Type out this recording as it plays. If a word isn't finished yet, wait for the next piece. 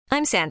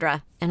I'm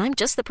Sandra, and I'm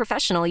just the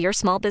professional your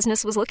small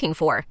business was looking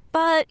for.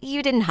 But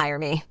you didn't hire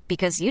me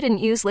because you didn't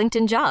use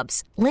LinkedIn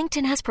Jobs.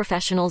 LinkedIn has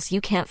professionals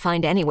you can't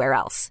find anywhere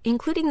else,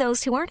 including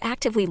those who aren't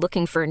actively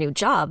looking for a new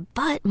job,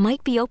 but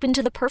might be open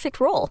to the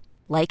perfect role,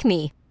 like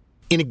me.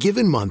 In a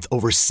given month,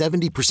 over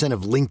 70%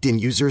 of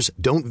LinkedIn users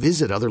don't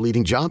visit other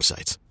leading job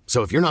sites.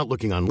 So if you're not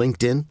looking on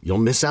LinkedIn, you'll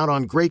miss out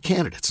on great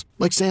candidates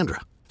like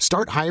Sandra.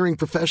 Start hiring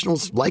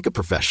professionals like a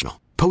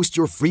professional. Post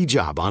your free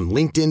job on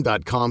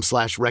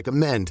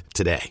linkedin.com/recommend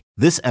today.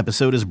 This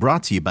episode is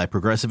brought to you by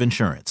Progressive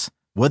Insurance.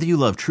 Whether you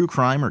love true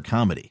crime or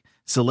comedy,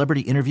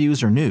 celebrity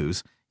interviews or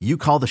news, you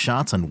call the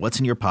shots on what's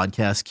in your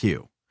podcast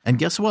queue. And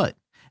guess what?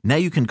 Now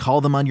you can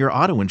call them on your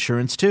auto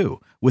insurance too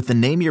with the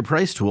Name Your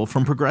Price tool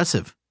from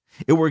Progressive.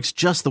 It works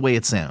just the way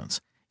it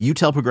sounds. You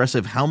tell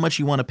Progressive how much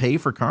you want to pay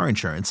for car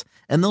insurance,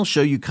 and they'll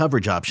show you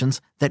coverage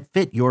options that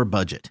fit your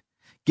budget.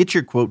 Get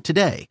your quote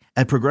today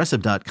at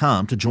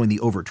Progressive.com to join the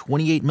over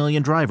 28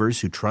 million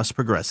drivers who trust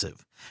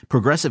Progressive.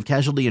 Progressive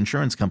Casualty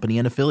Insurance Company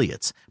and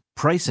Affiliates.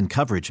 Price and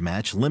coverage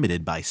match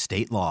limited by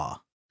state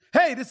law.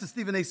 Hey, this is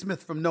Stephen A.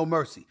 Smith from No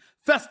Mercy.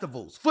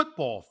 Festivals,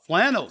 football,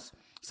 flannels.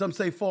 Some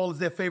say fall is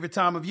their favorite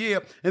time of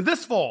year. And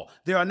this fall,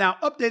 there are now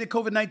updated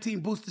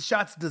COVID-19 booster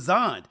shots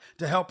designed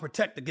to help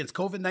protect against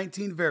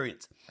COVID-19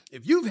 variants.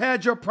 If you've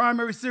had your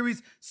primary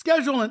series,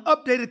 schedule an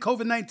updated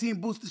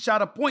COVID-19 booster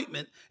shot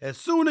appointment as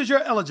soon as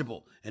you're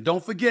eligible. And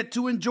don't forget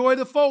to enjoy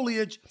the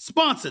foliage.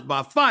 Sponsored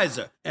by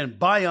Pfizer and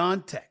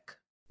BioNTech.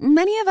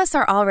 Many of us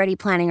are already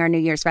planning our New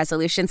Year's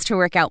resolutions to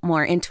work out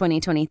more in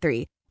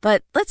 2023.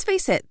 But let's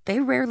face it, they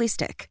rarely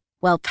stick.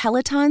 Well,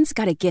 Peloton's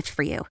got a gift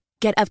for you.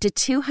 Get up to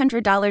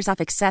 $200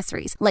 off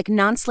accessories like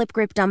non-slip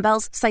grip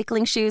dumbbells,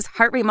 cycling shoes,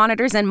 heart rate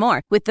monitors, and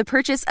more with the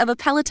purchase of a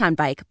Peloton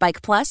bike,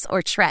 Bike Plus,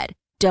 or Tread.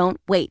 Don't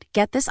wait.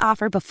 Get this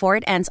offer before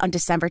it ends on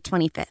December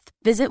 25th.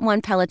 Visit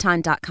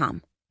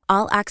onepeloton.com.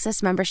 All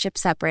access membership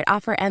separate.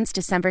 Offer ends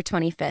December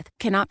 25th.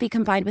 Cannot be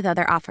combined with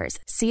other offers.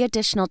 See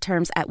additional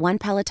terms at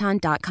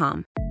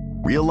onepeloton.com.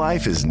 Real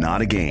life is not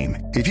a game.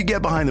 If you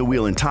get behind the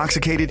wheel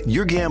intoxicated,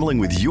 you're gambling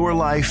with your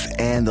life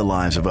and the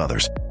lives of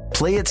others.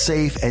 Play it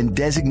safe and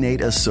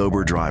designate a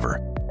sober driver.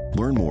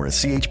 Learn more at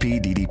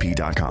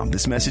chpddp.com.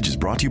 This message is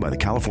brought to you by the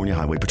California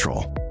Highway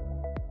Patrol.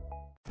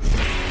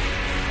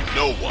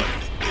 No one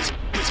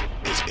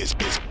is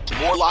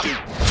more locked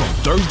from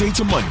Thursday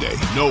to Monday.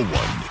 No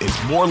one is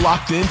more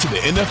locked into the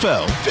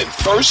NFL than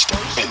First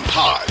and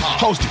Pod,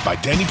 hosted by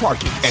Danny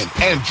Parkins and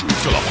Andrew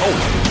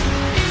Filippone.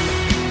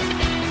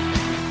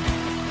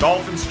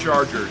 Dolphins,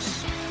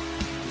 Chargers.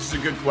 This is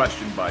a good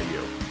question by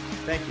you.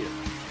 Thank you.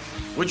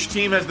 Which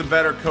team has the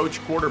better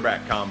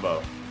coach-quarterback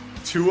combo?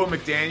 Tua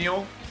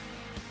McDaniel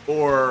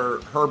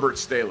or Herbert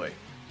Staley?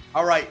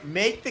 All right,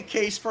 make the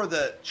case for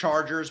the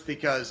Chargers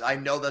because I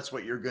know that's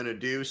what you're going to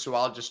do, so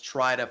I'll just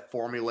try to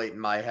formulate in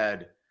my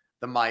head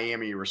the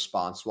Miami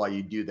response while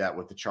you do that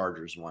with the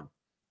Chargers one.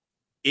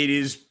 It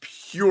is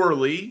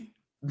purely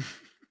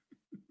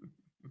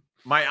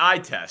my eye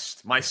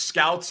test, my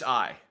scout's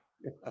eye.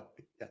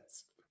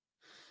 Yes.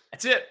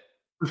 That's it.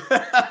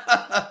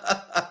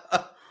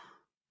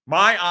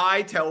 My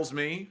eye tells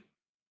me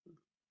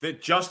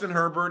that Justin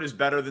Herbert is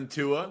better than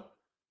Tua.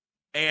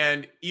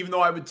 And even though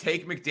I would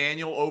take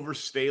McDaniel over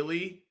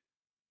Staley,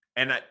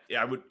 and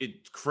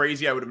it's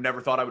crazy, I would have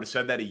never thought I would have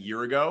said that a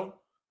year ago.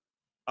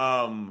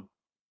 But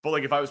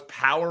like if I was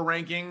power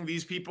ranking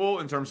these people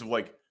in terms of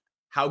like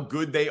how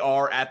good they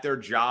are at their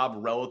job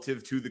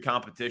relative to the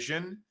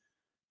competition,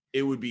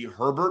 it would be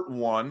Herbert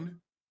 1,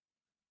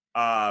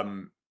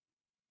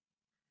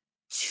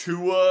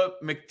 Tua,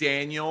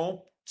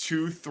 McDaniel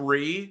 2,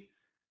 3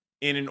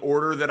 in an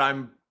order that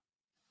I'm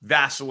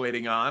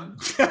vacillating on.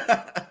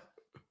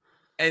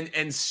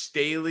 And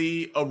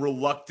Staley a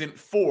reluctant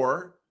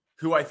 4,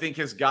 who I think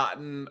has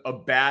gotten a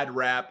bad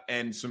rap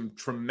and some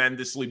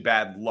tremendously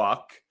bad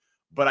luck.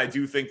 But I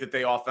do think that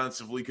they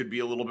offensively could be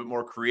a little bit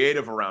more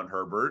creative around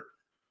Herbert.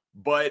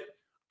 But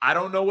I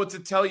don't know what to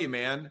tell you,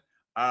 man.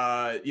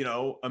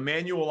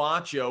 Emmanuel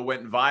Acho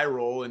went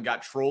viral and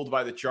got trolled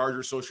by the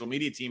Chargers social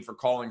media team for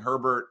calling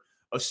Herbert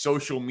a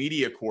social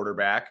media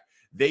quarterback.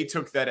 They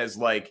took that as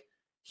like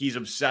he's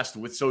obsessed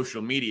with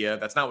social media.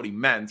 That's not what he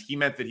meant. He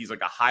meant that he's like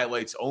a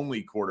highlights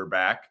only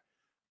quarterback.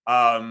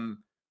 And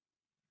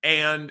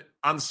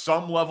on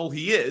some level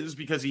he is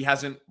because he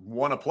hasn't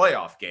won a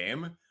playoff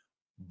game.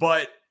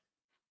 But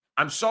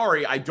I'm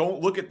sorry, I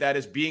don't look at that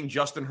as being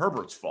Justin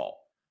Herbert's fault.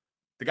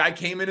 The guy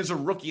came in as a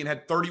rookie and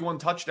had 31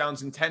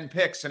 touchdowns and 10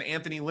 picks, and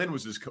Anthony Lynn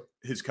was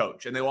his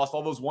coach, and they lost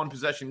all those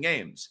one-possession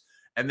games.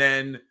 And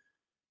then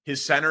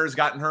his center has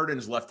gotten hurt, and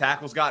his left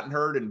tackle's gotten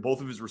hurt, and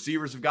both of his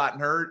receivers have gotten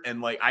hurt.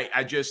 And like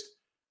I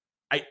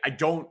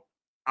don't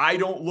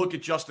look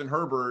at Justin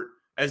Herbert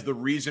as the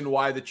reason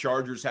why the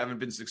Chargers haven't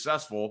been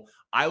successful.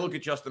 I look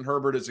at Justin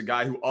Herbert as a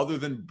guy who, other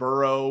than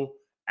Burrow,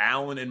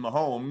 Allen, and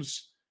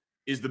Mahomes,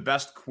 is the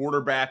best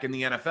quarterback in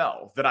the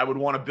NFL that I would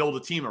want to build a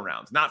team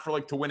around. Not for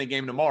like to win a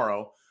game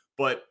tomorrow,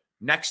 but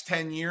next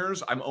 10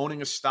 years, I'm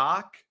owning a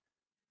stock.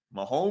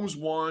 Mahomes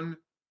 1,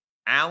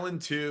 Allen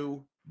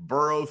 2,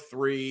 Burrow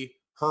 3,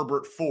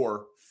 Herbert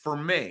 4 for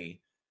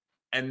me.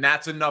 And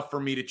that's enough for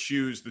me to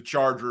choose the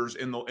Chargers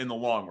in the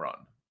long run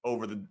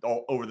over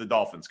the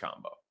Dolphins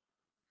combo.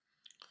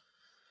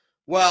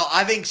 Well,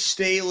 I think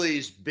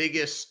Staley's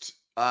biggest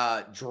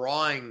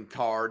drawing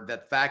card,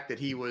 that fact that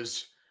he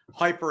was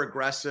hyper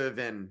aggressive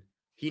and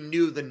he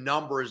knew the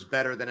numbers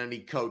better than any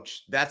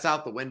coach, that's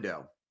out the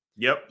window.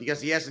 Yep. Because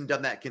he hasn't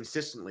done that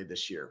consistently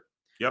this year.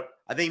 Yep.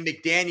 I think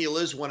McDaniel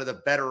is one of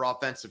the better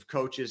offensive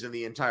coaches in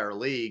the entire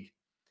league.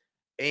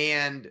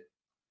 And,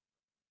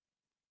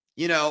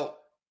 you know,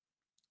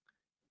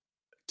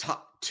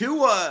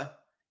 Tua,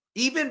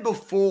 even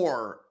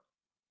before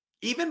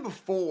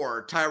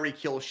Tyreek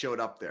Hill showed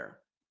up there,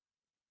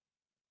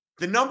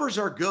 the numbers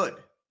are good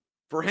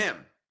for him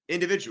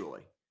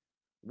individually.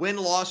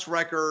 Win-loss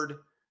record,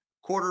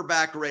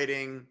 quarterback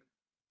rating,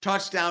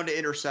 touchdown to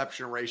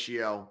interception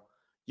ratio.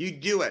 You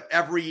do it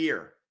every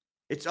year.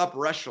 It's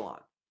upper echelon.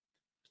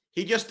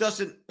 He just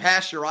doesn't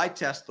pass your eye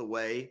test the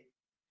way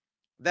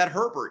that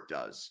Herbert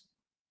does.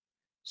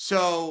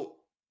 So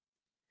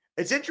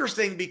it's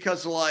interesting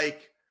because,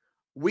 like,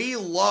 we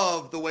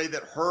love the way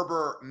that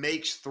Herbert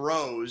makes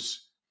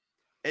throws.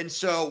 And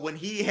so when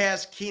he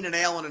has Keenan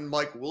Allen and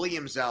Mike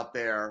Williams out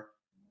there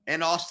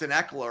and Austin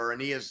Eckler,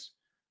 and he has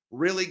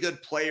really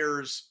good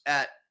players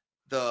at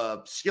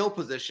the skill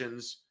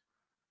positions,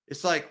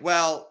 it's like,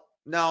 well,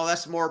 no,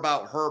 that's more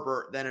about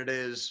Herbert than it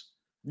is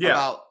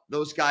about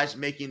those guys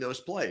making those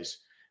plays.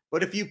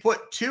 But if you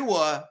put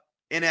Tua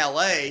in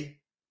LA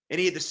and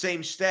he had the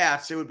same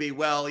stats, it would be,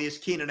 well, he has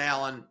Keenan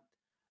Allen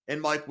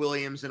and Mike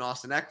Williams and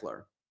Austin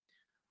Eckler.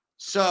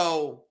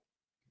 So,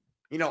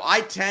 you know,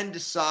 I tend to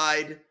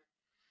side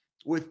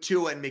with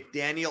Tua and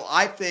McDaniel.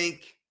 I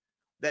think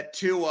that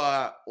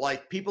Tua,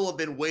 like, people have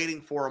been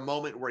waiting for a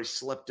moment where he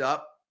slipped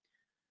up.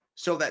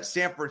 So that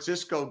San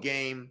Francisco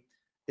game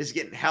is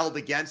getting held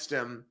against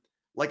him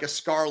like a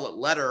scarlet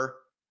letter,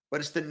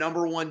 but it's the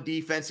number one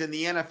defense in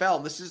the NFL.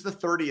 And this is the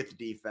 30th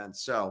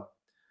defense. So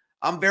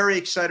I'm very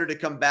excited to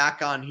come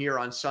back on here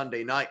on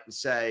Sunday night and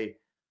say,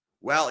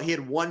 well, he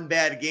had one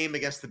bad game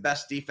against the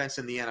best defense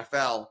in the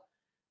NFL,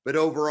 but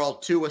overall,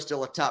 Tua is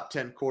still a top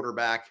 10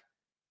 quarterback,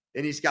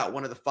 and he's got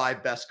one of the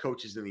 5 best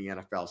coaches in the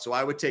NFL. So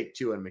I would take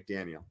Tua and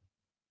McDaniel.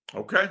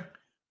 Okay.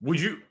 Would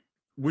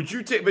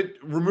you take, but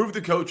remove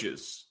the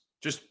coaches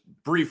just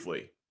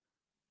briefly.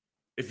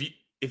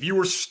 If you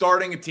were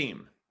starting a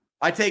team,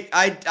 I take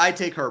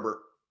Herbert.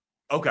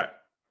 Okay.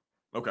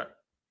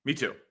 Me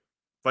too.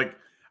 Like,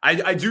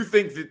 I do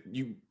think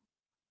that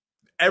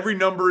every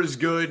number is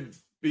good.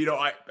 You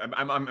know,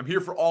 I'm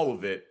here for all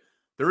of it.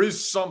 There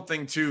is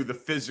something to the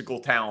physical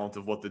talent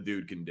of what the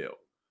dude can do.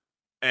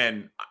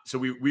 And so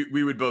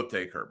we would both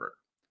take Herbert.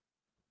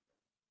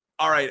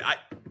 All right.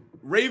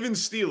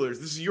 Ravens Steelers,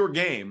 this is your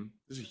game.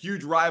 This is a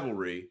huge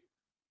rivalry.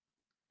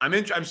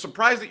 I'm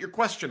surprised at your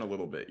question a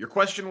little bit. Your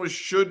question was,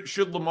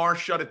 should Lamar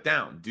shut it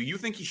down? Do you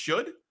think he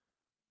should?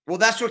 Well,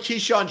 that's what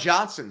Keyshawn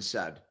Johnson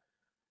said.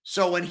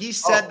 So when he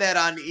said that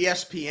on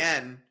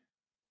ESPN,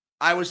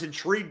 I was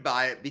intrigued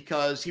by it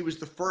because he was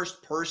the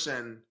first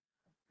person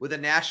with a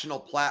national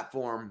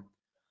platform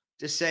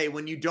to say,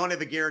 when you don't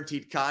have a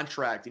guaranteed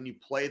contract and you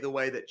play the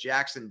way that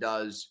Jackson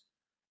does,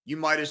 you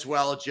might as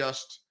well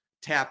just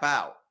tap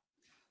out.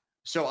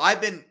 So I've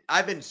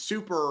been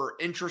super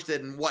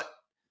interested in what,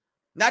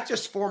 not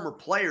just former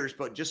players,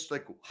 but just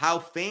like how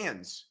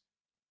fans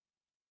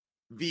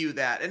view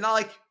that. And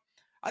I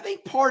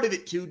think part of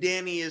it too,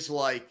 Danny, is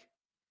like,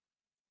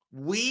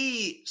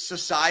 we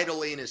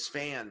societally and as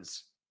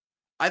fans,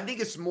 I think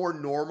it's more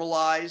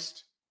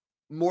normalized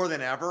more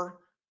than ever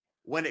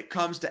when it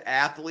comes to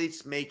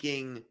athletes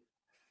making,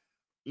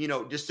 you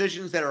know,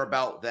 decisions that are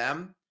about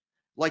them.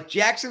 Like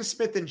Jackson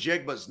Smith and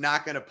Jigba's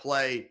not going to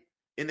play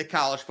in the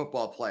college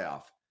football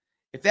playoff.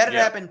 If that had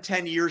happened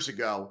 10 years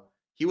ago,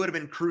 he would have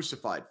been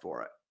crucified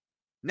for it.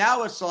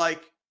 Now it's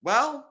like,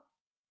 well,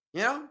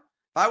 you know,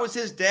 if I was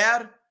his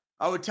dad,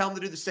 I would tell him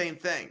to do the same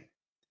thing.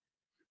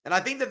 And I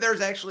think that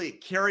there's actually a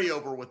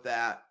carryover with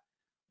that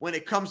when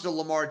it comes to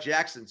Lamar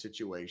Jackson's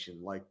situation.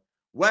 Like,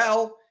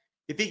 well,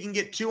 if he can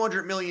get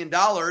 $200 million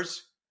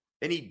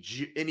and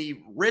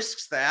he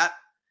risks that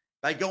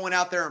by going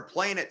out there and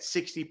playing at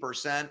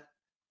 60%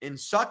 and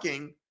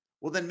sucking,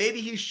 well, then maybe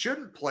he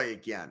shouldn't play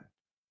again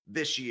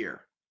this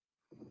year.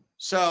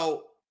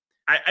 So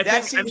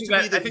that seems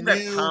to be the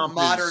new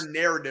modern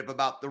narrative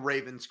about the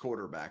Ravens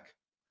quarterback.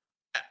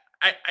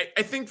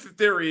 I think that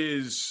there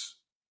is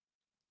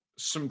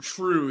some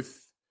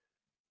truth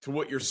to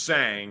what you're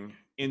saying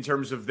in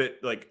terms of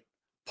that, like,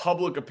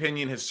 public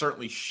opinion has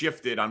certainly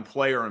shifted on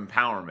player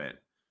empowerment.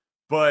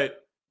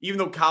 But even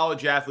though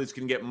college athletes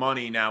can get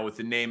money now with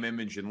the name,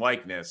 image, and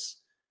likeness,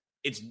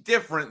 it's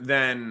different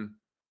than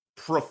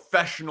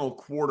professional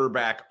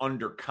quarterback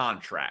under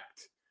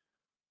contract.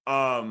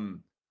 I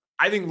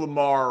think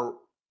Lamar,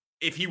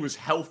 if he was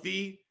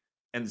healthy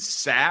and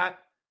sat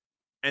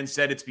and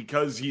said it's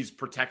because he's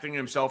protecting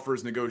himself for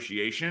his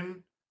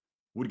negotiation,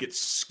 would get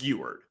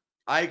skewered.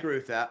 I agree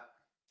with that.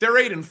 They're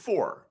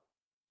 8-4.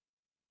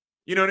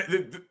 You know,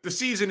 the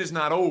season is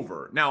not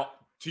over. Now,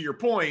 to your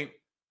point,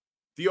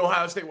 the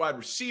Ohio State wide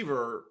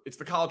receiver. It's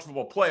the college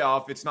football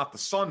playoff. It's not the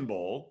Sun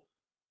Bowl,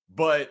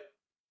 but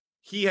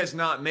he has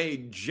not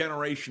made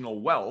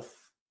generational wealth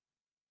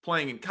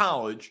playing in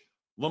college.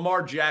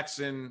 Lamar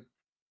Jackson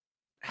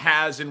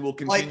has and will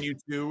continue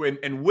to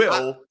and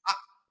will.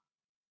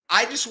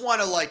 I just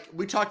want to,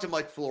 we talked to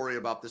Mike Flory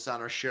about this on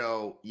our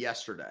show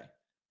yesterday.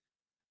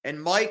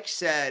 And Mike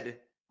said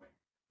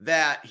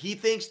that he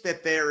thinks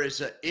that there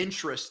is an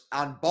interest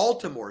on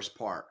Baltimore's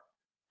part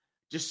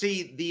to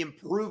see the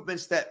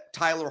improvements that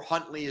Tyler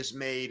Huntley has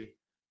made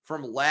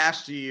from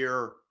last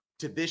year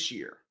to this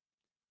year.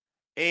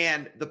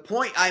 And the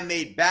point I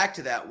made back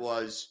to that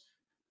was,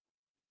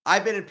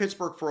 I've been in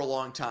Pittsburgh for a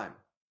long time.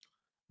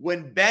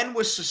 When Ben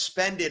was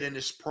suspended in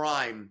his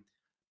prime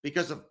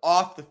because of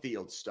off the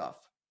field stuff,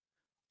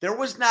 there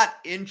was not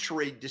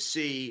intrigue to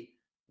see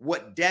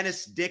what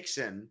Dennis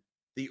Dixon,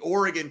 the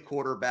Oregon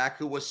quarterback,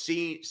 who was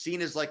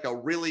seen as like a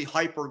really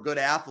hyper good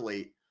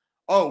athlete,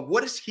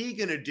 what is he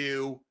going to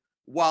do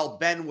while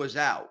Ben was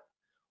out?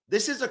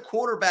 This is a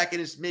quarterback in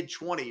his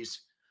mid-20s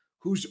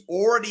who's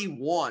already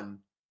won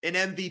an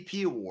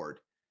MVP award.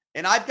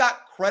 And I've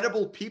got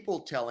credible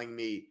people telling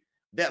me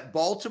that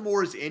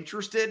Baltimore is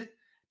interested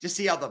to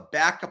see how the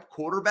backup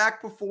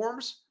quarterback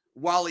performs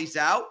while he's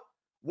out.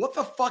 What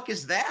the fuck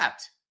is that?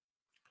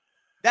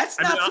 That's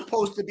not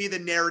supposed to be the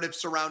narrative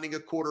surrounding a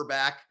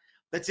quarterback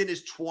that's in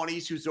his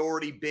 20s who's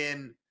already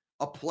been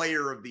a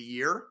player of the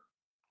year.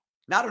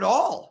 Not at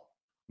all.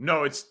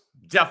 No, it's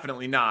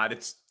definitely not.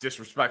 It's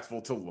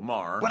disrespectful to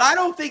Lamar. But I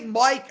don't think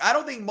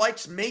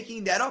Mike's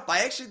making that up.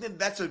 I actually think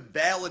that's a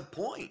valid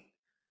point.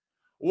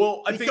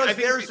 Well, I think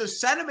there's a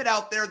sentiment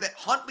out there that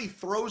Huntley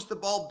throws the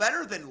ball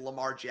better than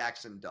Lamar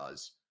Jackson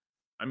does.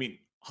 I mean,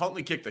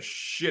 Huntley kicked the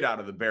shit out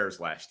of the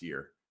Bears last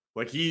year.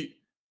 Like he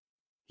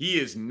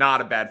is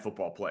not a bad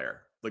football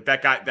player. Like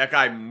that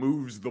guy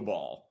moves the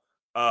ball.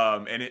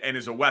 And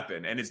is a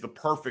weapon and is the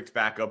perfect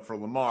backup for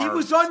Lamar. He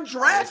was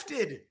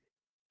undrafted.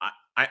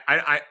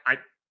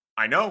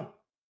 I know.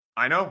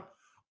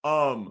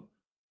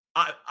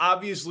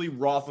 Obviously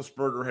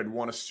Roethlisberger had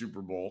won a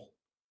Super Bowl.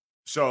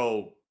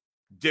 So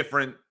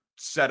different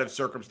set of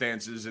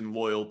circumstances and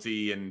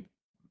loyalty and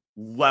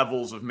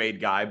levels of made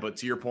guy. But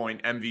to your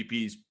point,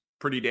 MVP's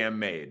pretty damn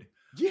made.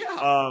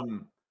 Yeah.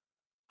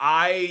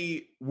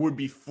 I would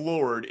be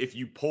floored if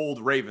you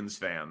polled Ravens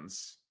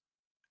fans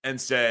and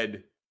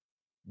said,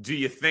 do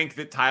you think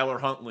that Tyler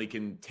Huntley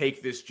can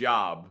take this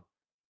job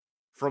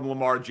from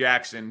Lamar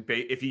Jackson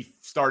if he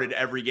started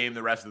every game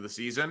the rest of the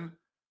season?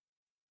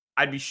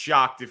 I'd be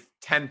shocked if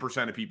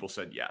 10% of people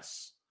said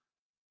yes.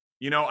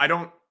 I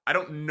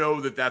don't know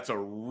that that's a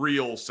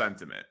real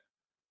sentiment.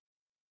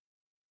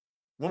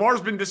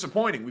 Lamar's been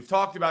disappointing. We've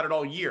talked about it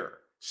all year.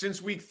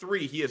 Since week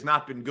 3, he has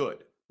not been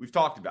good. We've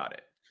talked about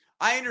it.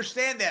 I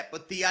understand that,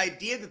 but the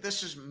idea that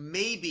this is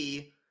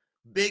maybe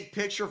big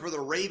picture for the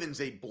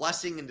Ravens, a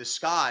blessing in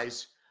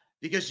disguise,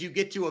 because you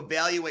get to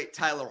evaluate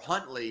Tyler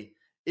Huntley,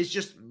 is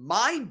just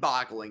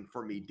mind-boggling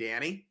for me,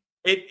 Danny.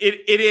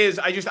 It is.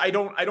 I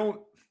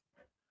don't.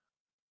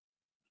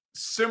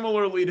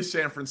 Similarly to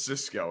San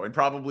Francisco, and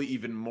probably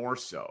even more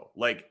so,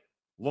 like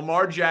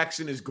Lamar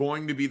Jackson is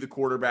going to be the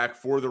quarterback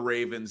for the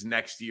Ravens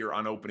next year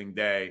on opening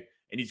day,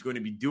 and he's going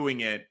to be doing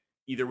it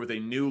either with a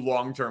new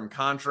long-term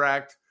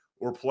contract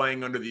or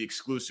playing under the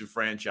exclusive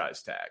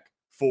franchise tag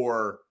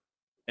for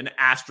an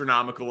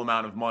astronomical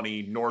amount of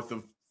money, north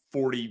of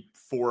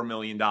 $44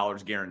 million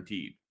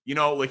guaranteed.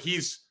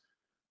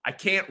 I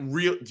can't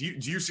do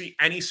you see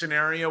any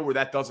scenario where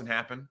that doesn't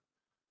happen?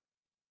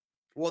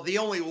 Well, the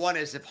only one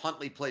is if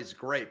Huntley plays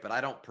great, but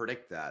I don't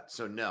predict that.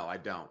 So no, I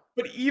don't.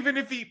 But even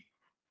if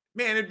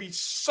it'd be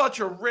such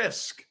a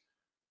risk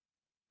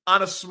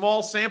on a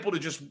small sample to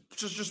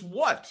just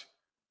what?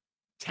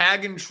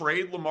 Tag and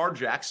trade Lamar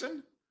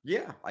Jackson?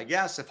 Yeah, I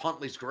guess if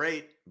Huntley's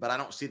great, but I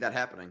don't see that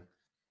happening.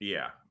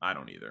 Yeah, I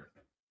don't either.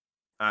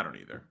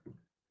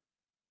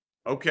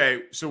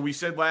 Okay, so we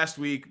said last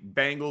week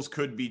Bengals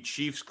could be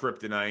Chiefs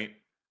kryptonite.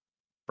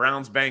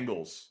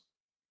 Browns-Bengals.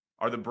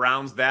 Are the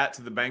Browns that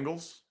to the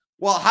Bengals?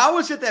 Well, how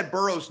is it that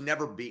Burrow's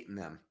never beaten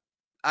them?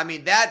 I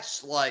mean,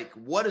 that's like,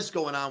 what is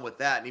going on with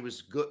that? And he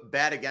was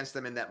bad against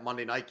them in that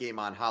Monday night game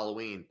on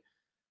Halloween.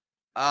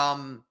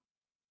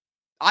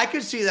 I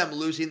could see them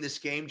losing this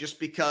game just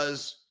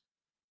because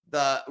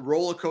the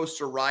roller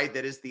coaster ride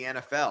that is the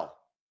NFL,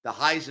 the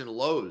highs and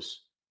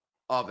lows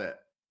of it.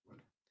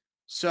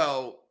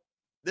 So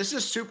this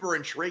is super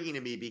intriguing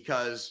to me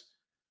because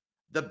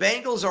the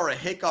Bengals are a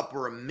hiccup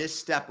or a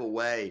misstep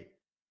away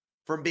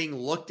from being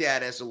looked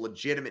at as a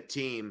legitimate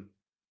team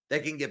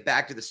that can get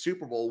back to the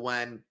Super Bowl,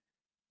 when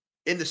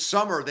in the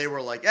summer they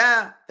were like,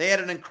 they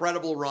had an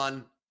incredible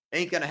run.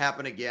 Ain't going to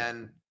happen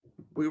again.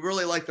 We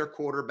really like their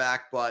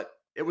quarterback, but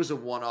it was a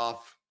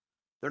one-off.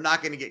 They're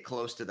not going to get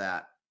close to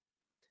that.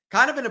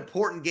 Kind of an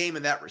important game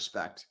in that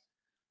respect.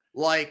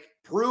 Like,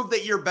 prove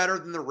that you're better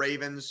than the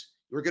Ravens.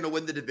 You're going to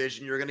win the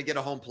division. You're going to get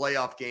a home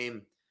playoff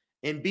game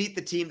and beat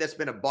the team that's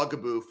been a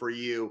bugaboo for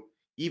you,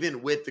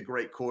 even with the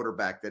great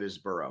quarterback that is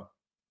Burrow.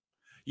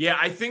 Yeah,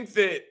 I think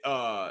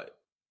that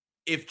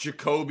if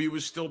Jacoby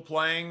was still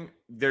playing,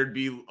 there'd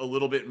be a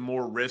little bit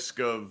more risk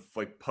of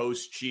like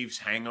post-Chiefs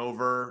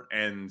hangover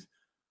and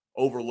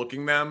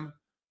overlooking them.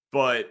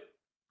 But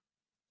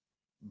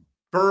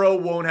Burrow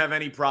won't have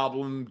any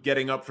problem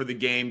getting up for the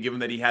game, given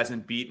that he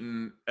hasn't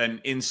beaten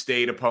an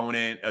in-state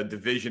opponent, a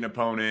division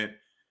opponent,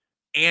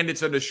 and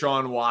it's a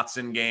Deshaun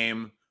Watson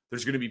game.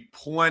 There's going to be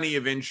plenty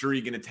of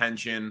intrigue and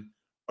attention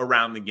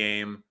around the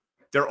game.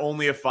 They're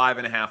only a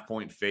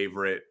 5.5-point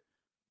favorite.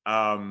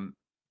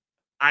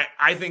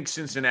 I think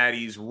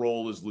Cincinnati's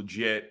role is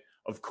legit.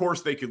 Of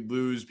course, they could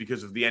lose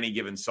because of the any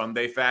given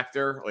Sunday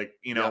factor,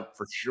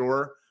 for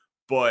sure.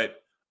 But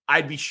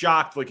I'd be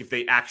shocked, if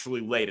they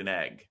actually laid an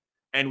egg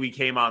and we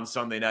came on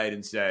Sunday night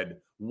and said,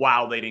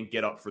 wow, they didn't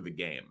get up for the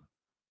game.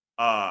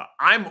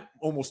 I'm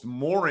almost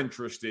more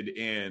interested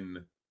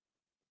in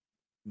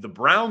the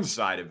Browns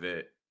side of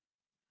it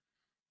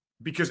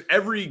because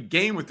every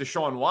game with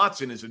Deshaun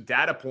Watson is a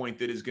data point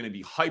that is going to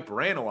be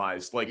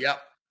hyper-analyzed.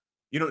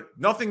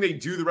 Nothing they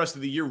do the rest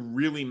of the year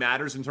really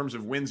matters in terms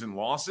of wins and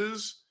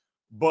losses.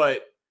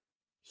 But,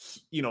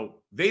 they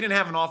didn't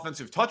have an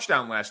offensive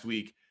touchdown last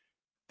week.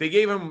 They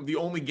gave him the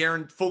only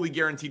fully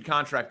guaranteed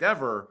contract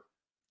ever.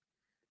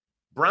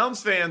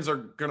 Browns fans are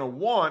going to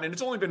want, and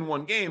it's only been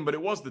one game, but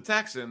it was the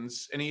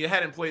Texans, and he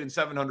hadn't played in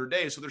 700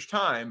 days, so there's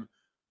time.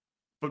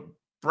 But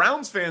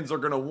Browns fans are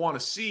going to want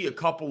to see a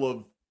couple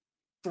of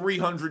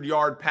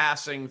 300-yard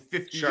passing,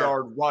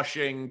 50-yard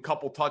rushing,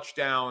 couple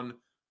touchdown,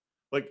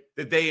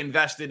 that they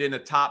invested in a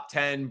top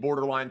 10,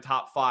 borderline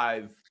top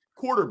 5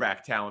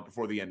 quarterback talent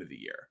before the end of the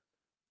year.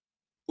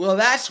 Well,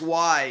 that's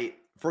why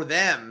for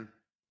them,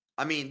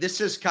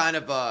 this is kind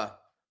of a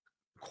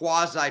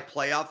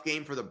quasi-playoff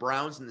game for the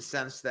Browns in the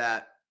sense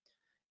that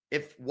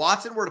if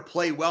Watson were to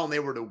play well and they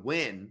were to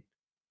win,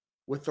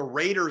 with the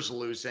Raiders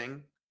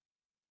losing,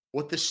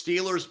 with the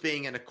Steelers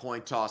being in a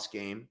coin toss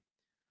game,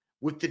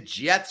 with the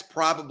Jets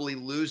probably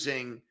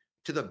losing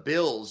to the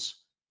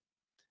Bills,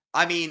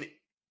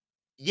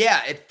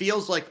 it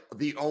feels like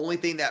the only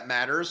thing that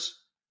matters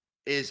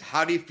is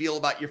how do you feel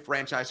about your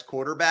franchise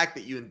quarterback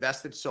that you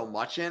invested so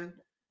much in,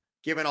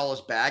 given all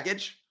his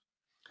baggage.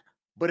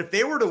 But if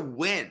they were to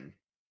win,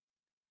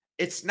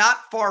 it's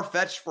not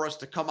far-fetched for us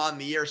to come on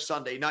the air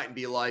Sunday night and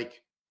be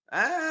like,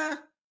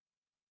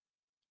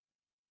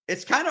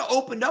 it's kind of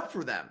opened up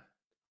for them.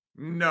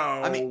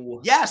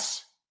 No.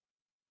 Yes.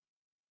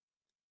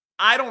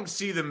 I don't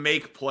see them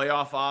make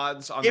playoff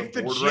odds on the board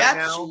right now. If the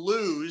Jets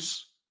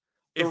lose,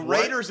 the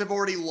Raiders have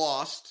already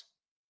lost,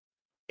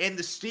 and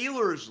the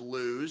Steelers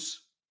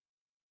lose,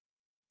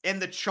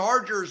 and the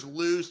Chargers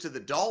lose to the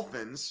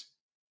Dolphins.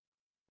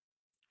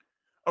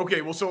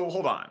 Okay, well, so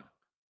hold on.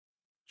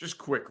 Just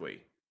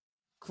quickly.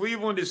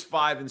 Cleveland is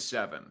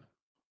 5-7.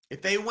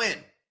 If they win.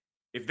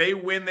 If they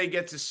win, they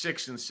get to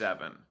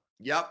 6-7.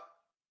 Yep.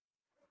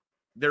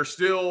 They're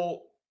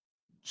still,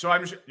 so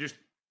I'm just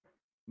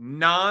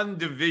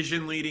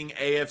non-division leading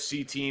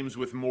AFC teams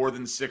with more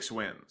than 6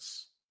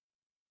 wins.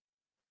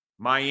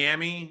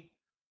 Miami,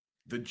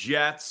 the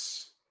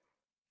Jets,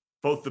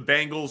 both the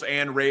Bengals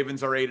and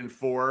Ravens are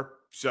 8-4.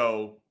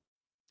 So,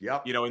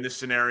 in this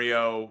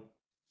scenario,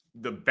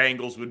 the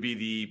Bengals would be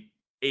the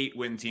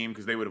 8-win team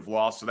because they would have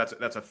lost. So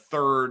that's a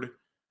third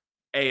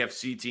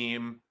AFC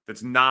team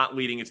that's not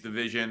leading its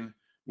division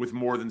with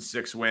more than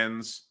 6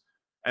 wins.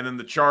 And then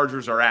the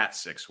Chargers are at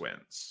 6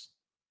 wins.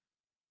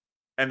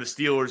 And the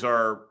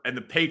Steelers and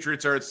the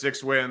Patriots are at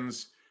 6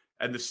 wins.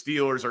 And the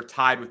Steelers are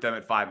tied with them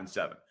at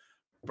 5-7.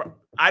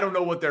 I don't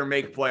know what their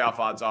make playoff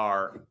odds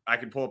are. I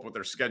can pull up what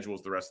their schedule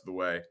is the rest of the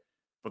way.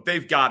 But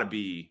they've got to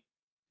be.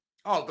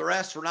 Oh, they're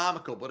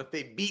astronomical. But if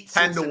they beat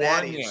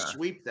Cincinnati and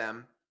sweep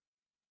them.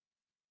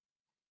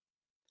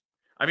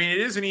 It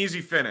is an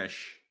easy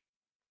finish.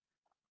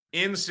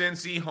 In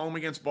Cincy, home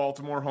against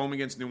Baltimore, home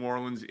against New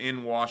Orleans,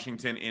 in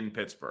Washington, in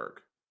Pittsburgh.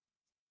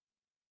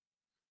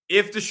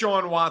 If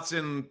Deshaun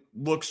Watson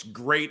looks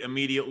great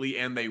immediately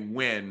and they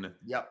win,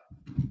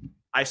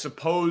 I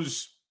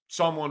suppose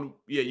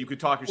you could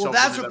talk yourself.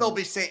 Well, that's what they'll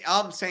be saying.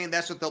 I'm saying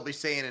that's what they'll be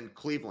saying in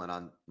Cleveland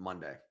on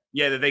Monday.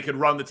 Yeah, that they could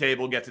run the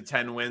table, get to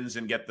 10 wins,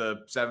 and get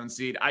the 7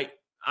 seed.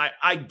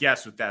 I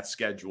guess with that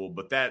schedule,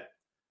 but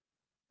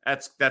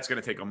that's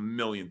going to take a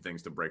million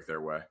things to break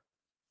their way.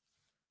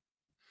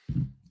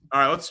 All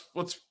right,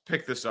 let's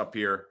pick this up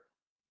here.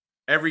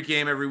 Every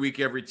game, every week,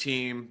 every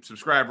team.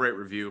 Subscribe, rate,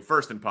 review.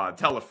 First in pod.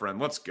 Tell a friend.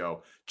 Let's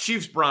go.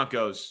 Chiefs,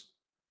 Broncos.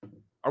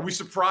 Are we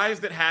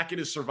surprised that Hackett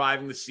is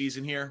surviving the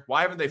season here?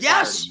 Why haven't they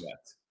fired him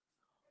yet?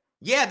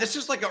 Yeah, this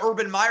is like an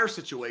Urban Meyer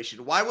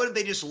situation. Why wouldn't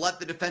they just let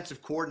the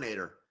defensive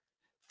coordinator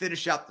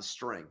finish out the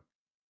string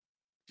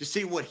to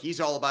see what he's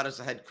all about as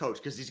a head coach?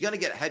 Because he's going to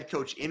get head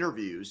coach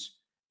interviews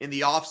in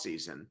the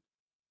offseason.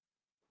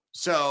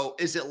 So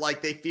is it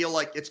like they feel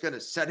like it's going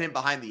to set him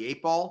behind the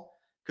 8 ball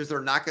because they're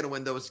not going to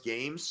win those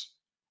games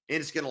and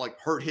it's going to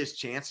hurt his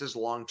chances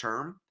long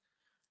term?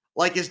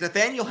 Is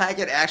Nathaniel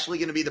Hackett actually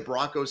going to be the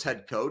Broncos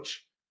head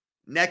coach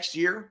next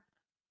year?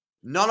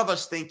 None of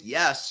us think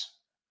yes.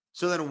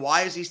 So then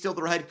why is he still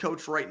their head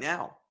coach right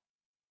now?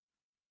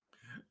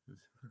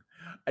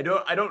 I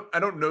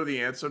don't know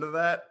the answer to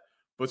that.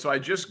 But so I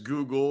just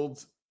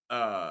Googled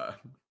Ejiro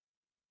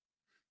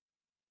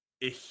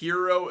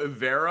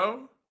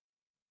Evero.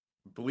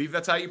 I believe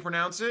that's how you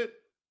pronounce it.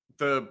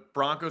 The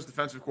Broncos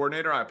defensive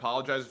coordinator. I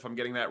apologize if I'm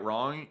getting that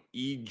wrong.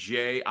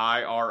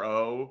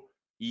 Ejiro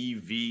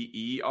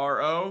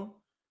Evero.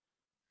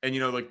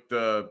 And, like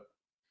the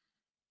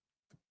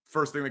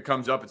first thing that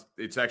comes up,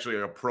 it's actually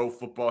a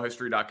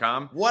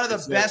profootballhistory.com. One of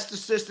the best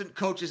assistant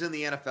coaches in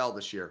the NFL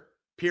this year,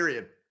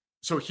 period.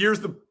 So here's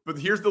the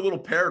little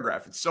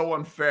paragraph. It's so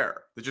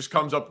unfair that just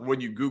comes up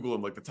when you Google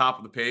him, like the top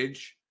of the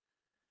page.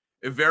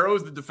 Evero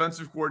is the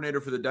defensive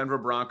coordinator for the Denver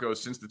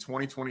Broncos since the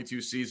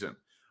 2022 season.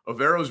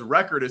 Avero's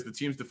record as the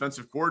team's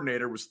defensive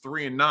coordinator was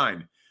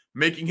 3-9,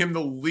 making him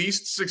the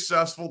least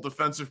successful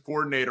defensive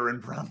coordinator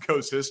in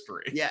Broncos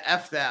history. Yeah,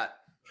 F that.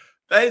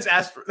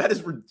 That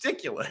is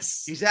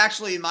ridiculous. He's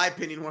actually, in my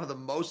opinion, one of the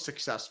most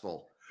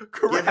successful.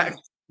 Correct.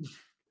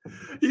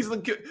 He's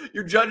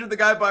you're judging the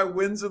guy by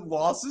wins and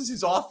losses.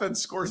 His offense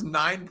scores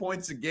 9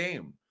 points a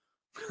game.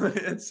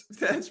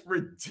 That's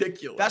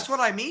ridiculous. That's what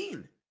I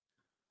mean.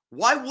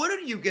 Why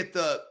wouldn't you get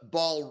the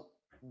ball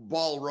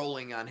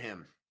rolling on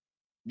him?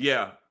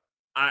 Yeah.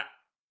 I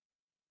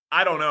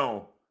don't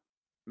know.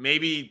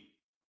 Maybe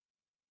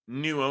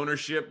new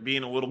ownership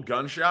being a little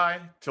gun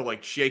shy to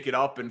shake it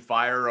up and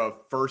fire a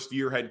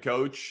first-year head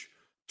coach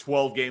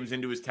 12 games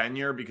into his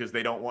tenure because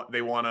they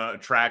want to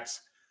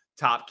attract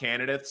top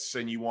candidates,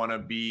 and you want to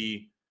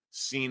be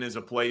seen as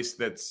a place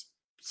that's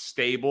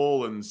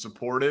stable and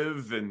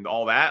supportive and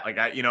all that.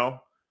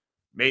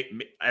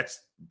 That's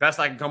best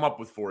I can come up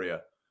with for you.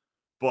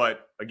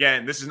 But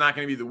again, this is not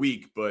going to be the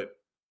week, but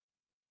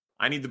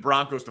I need the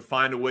Broncos to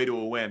find a way to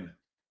a win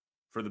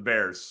for the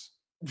Bears.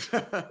 They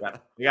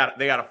got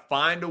to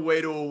find a way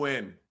to a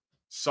win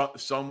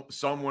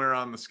somewhere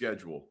on the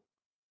schedule.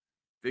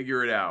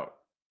 Figure it out.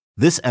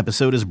 This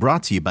episode is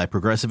brought to you by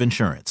Progressive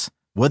Insurance.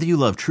 Whether you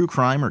love true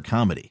crime or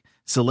comedy,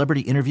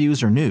 celebrity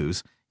interviews or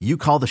news, you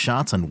call the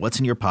shots on what's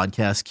in your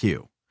podcast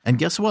queue. And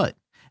guess what?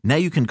 Now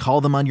you can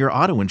call them on your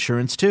auto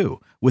insurance too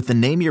with the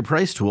Name Your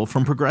Price tool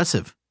from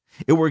Progressive.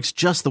 It works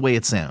just the way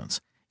it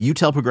sounds. You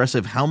tell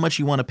Progressive how much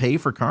you want to pay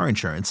for car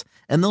insurance,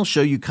 and they'll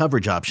show you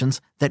coverage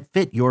options that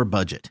fit your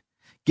budget.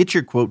 Get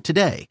your quote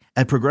today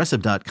at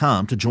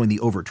Progressive.com to join the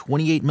over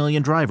 28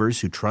 million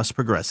drivers who trust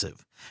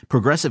Progressive.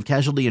 Progressive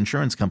Casualty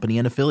Insurance Company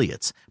and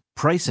Affiliates.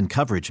 Price and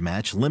coverage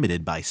match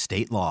limited by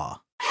state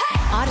law.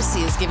 Odyssey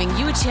is giving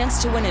you a chance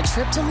to win a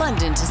trip to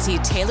London to see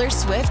Taylor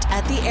Swift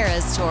at the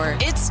Eras Tour.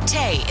 It's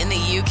Tay in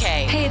the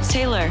UK. Hey, it's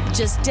Taylor.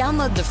 Just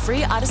download the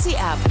free Odyssey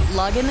app,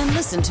 log in and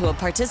listen to a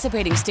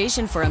participating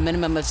station for a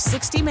minimum of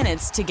 60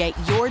 minutes to get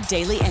your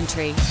daily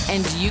entry.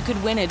 And you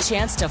could win a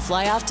chance to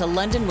fly off to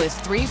London with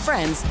 3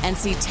 friends and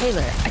see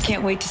Taylor. I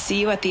can't wait to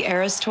see you at the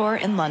Eras Tour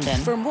in London.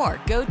 For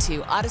more, go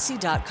to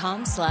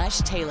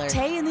odyssey.com/Taylor.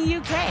 Tay in the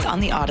UK. It's on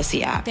the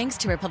Odyssey app. Thanks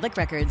to Republic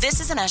Records. This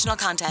is a national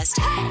contest.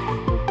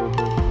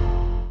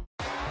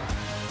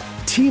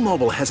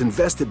 T-Mobile has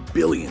invested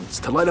billions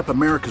to light up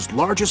America's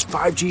largest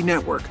 5G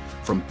network,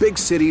 from big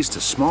cities to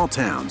small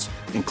towns,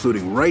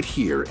 including right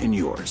here in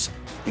yours.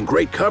 And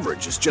great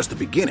coverage is just the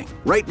beginning.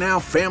 Right now,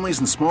 families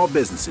and small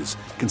businesses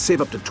can save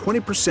up to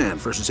 20%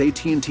 versus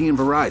AT&T and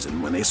Verizon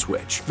when they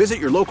switch. Visit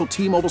your local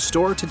T-Mobile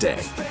store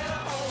today.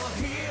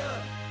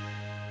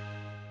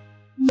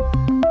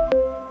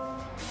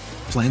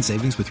 Plan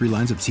savings with 3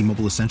 lines of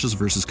T-Mobile Essentials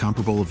versus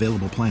comparable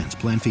available plans.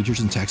 Plan features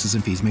and taxes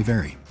and fees may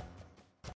vary.